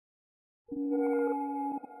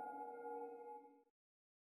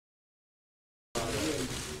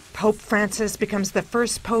Pope Francis becomes the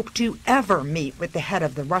first pope to ever meet with the head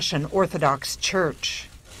of the Russian Orthodox Church.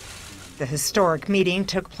 The historic meeting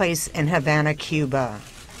took place in Havana, Cuba.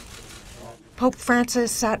 Pope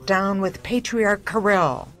Francis sat down with Patriarch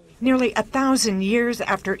Kirill, nearly 1,000 years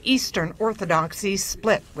after Eastern Orthodoxy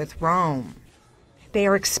split with Rome. They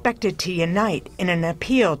are expected to unite in an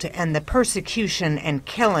appeal to end the persecution and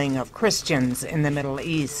killing of Christians in the Middle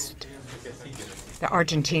East. The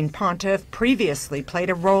Argentine pontiff previously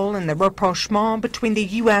played a role in the rapprochement between the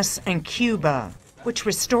U.S. and Cuba, which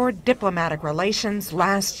restored diplomatic relations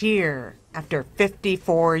last year after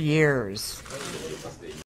 54 years.